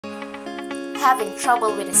Having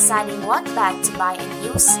trouble with deciding what bag to buy and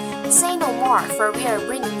use? Say no more, for we are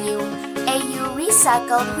bringing you AU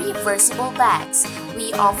Recycled Reversible Bags.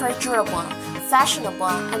 We offer durable, fashionable,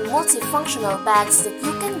 and multifunctional bags that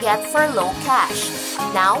you can get for low cash.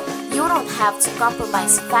 Now, you don't have to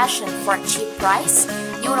compromise fashion for a cheap price.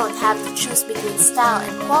 You don't have to choose between style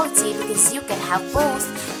and quality because you can have both.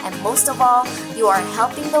 And most of all, you are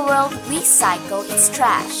helping the world recycle its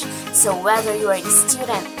trash. So whether you are a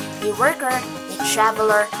student, a worker, a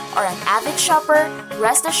traveler, or an avid shopper,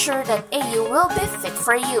 rest assured that AU will be fit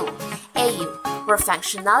for you. AU, where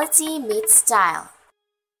functionality meets style.